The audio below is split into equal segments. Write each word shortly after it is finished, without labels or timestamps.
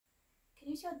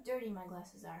you see how dirty my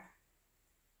glasses are?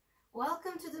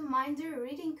 Welcome to the Minder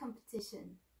reading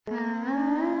competition.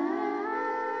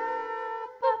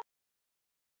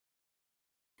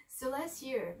 So last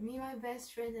year, me, my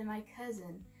best friend, and my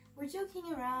cousin were joking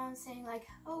around saying like,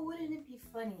 oh, wouldn't it be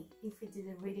funny if we did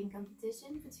a reading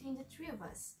competition between the three of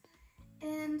us?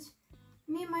 And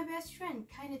me and my best friend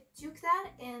kind of took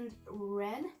that and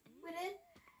ran with it.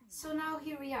 So now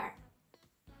here we are,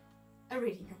 a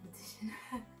reading competition.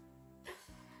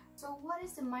 So what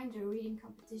is the Minder reading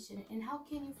competition and how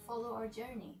can you follow our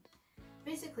journey?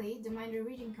 Basically, the Minder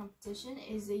reading competition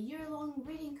is a year-long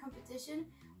reading competition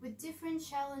with different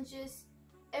challenges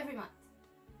every month.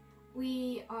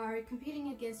 We are competing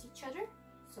against each other.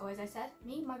 So as I said,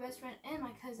 me, my best friend, and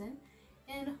my cousin.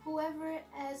 And whoever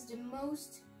has the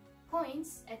most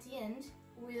points at the end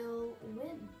will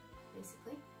win,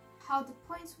 basically. How the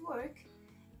points work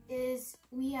is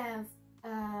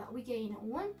we gain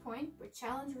 1 point per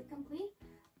challenge we complete,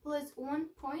 plus 1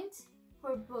 point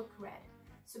per book read.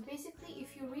 So basically,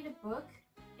 if you read a book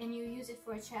and you use it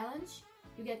for a challenge,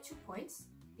 you get 2 points,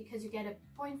 because you get a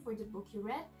point for the book you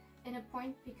read, and a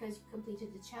point because you completed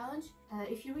the challenge.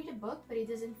 If you read a book but it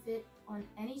doesn't fit on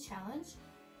any challenge,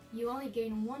 you only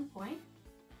gain 1 point.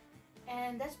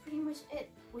 And that's pretty much it.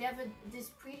 We have this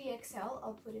pretty Excel,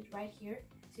 I'll put it right here,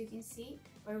 so you can see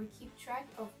where we keep track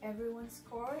of everyone's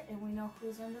score and we know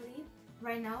who's on the lead.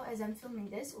 Right now, as I'm filming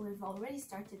this, we've already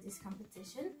started this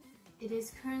competition. It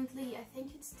is currently, I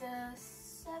think it's the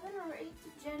 7th or 8th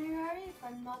of January, if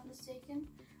I'm not mistaken.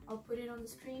 I'll put it on the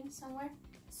screen somewhere.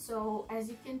 So as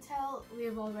you can tell, we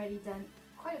have already done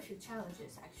quite a few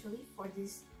challenges actually for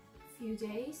these few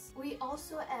days. We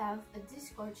also have a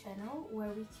Discord channel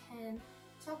where we can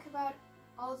talk about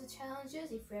all the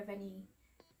challenges. If we have any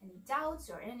doubts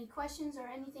or any questions or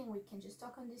anything, we can just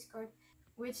talk on Discord,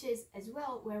 which is as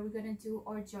well where we're gonna do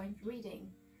our joint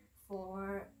reading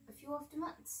for a few of the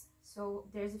months. So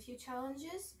there's a few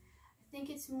challenges. I think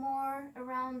it's more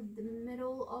around the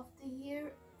middle of the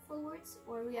year forwards,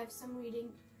 where we have some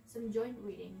joint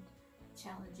reading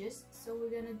challenges. So we're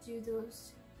gonna do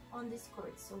those on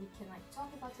Discord, so we can like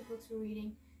talk about the books we're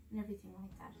reading and everything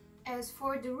like that. As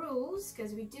for the rules,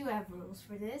 because we do have rules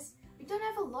for this, we don't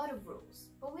have a lot of rules,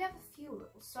 but we have a few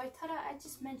rules. So I thought I'd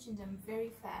just mention them very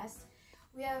fast.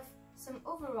 We have some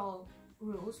overall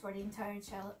rules for the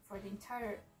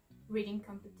entire reading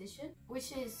competition,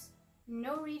 which is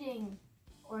no reading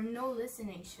or no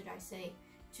listening, should I say,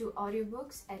 to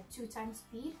audiobooks at 2 times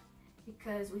speed,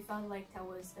 because we felt like that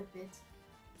was a bit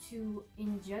too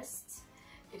unjust.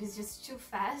 It is just too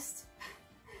fast.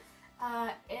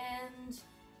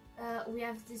 We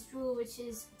have this rule, which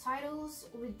is titles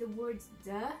with the words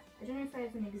 "the." I don't know if I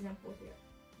have an example here.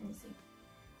 Let me see.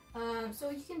 So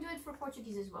you can do it for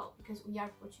Portuguese as well, because we are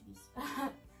Portuguese.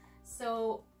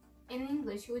 So in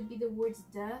English, it would be the words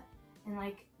 "the" and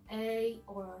like "a"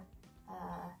 or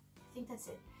I think that's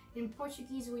it. In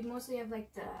Portuguese, we mostly have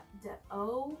like the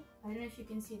O. I don't know if you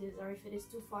can see this or if it is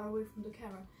too far away from the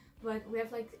camera, but we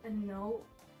have like a no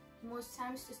most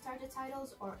times to start the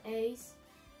titles, or A's.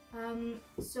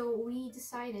 So we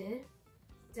decided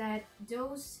that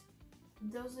those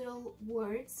little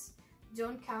words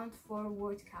don't count for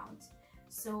word count.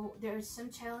 So there are some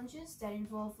challenges that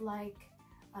involve like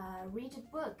read a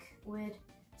book with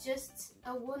just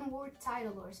a 1-word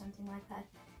title or something like that,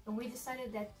 and we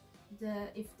decided that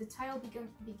if the title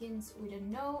begins with a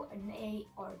no, an A,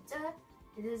 or the,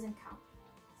 it doesn't count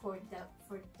for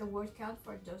the word count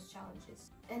for those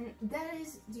challenges. And that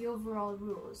is the overall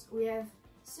rules. We have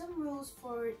some rules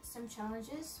for some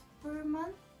challenges per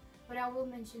month, but I will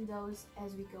mention those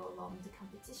as we go along the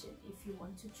competition if you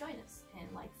want to join us and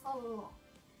like follow along.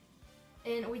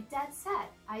 And with that said,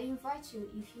 I invite you,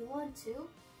 if you want to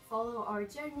follow our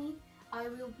journey. I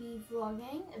will be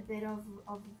vlogging a bit of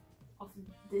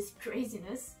this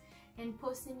craziness and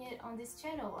posting it on this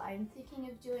channel. I'm thinking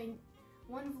of doing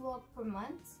 1 vlog per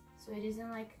month, so it isn't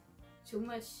like too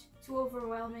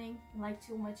overwhelming, like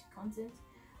too much content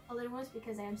all at once,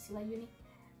 because I am still at uni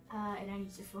and I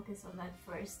need to focus on that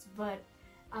first. But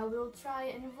I will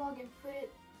try and vlog and put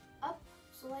it up,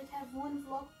 so like have 1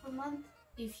 vlog per month.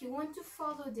 If you want to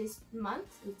follow this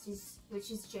month, which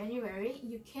is January,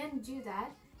 you can do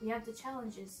that. We have the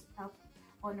challenges up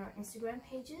on our Instagram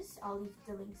pages. I'll leave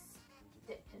the links,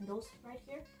 the handles right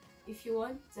here. If you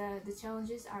want, the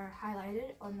challenges are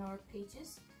highlighted on our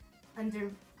pages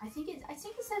under, I think it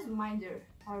says Minder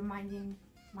or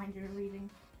Minder reading.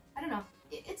 I don't know.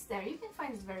 It's there. You can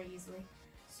find it very easily.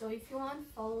 So if you want,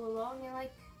 follow along, and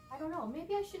like, I don't know,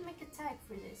 maybe I should make a tag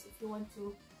for this if you want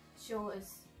to show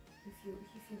us if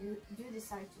you do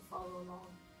decide to follow along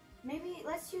maybe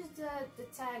let's use the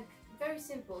tag very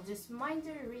simple, just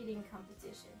Minder Reading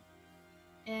Competition,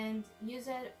 and use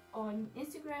it on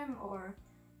Instagram or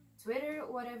Twitter,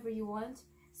 whatever you want,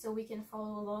 so we can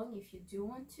follow along if you do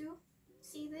want to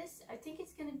see this. I think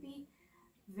it's gonna be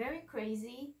very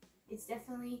crazy. It's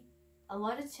definitely a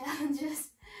lot of challenges,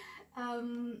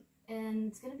 and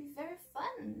it's gonna be very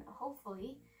fun,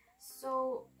 hopefully.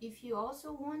 So if you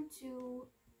also want to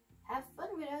have fun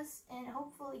with us and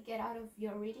hopefully get out of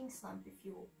your reading slump, if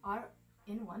you are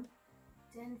in one,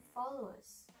 then follow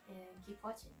us and keep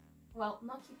watching. Well,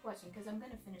 not keep watching, because I'm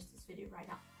gonna finish this video right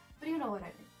now, but you know what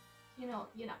I mean. You know.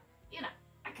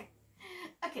 Okay.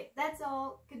 Okay, that's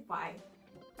all. Goodbye.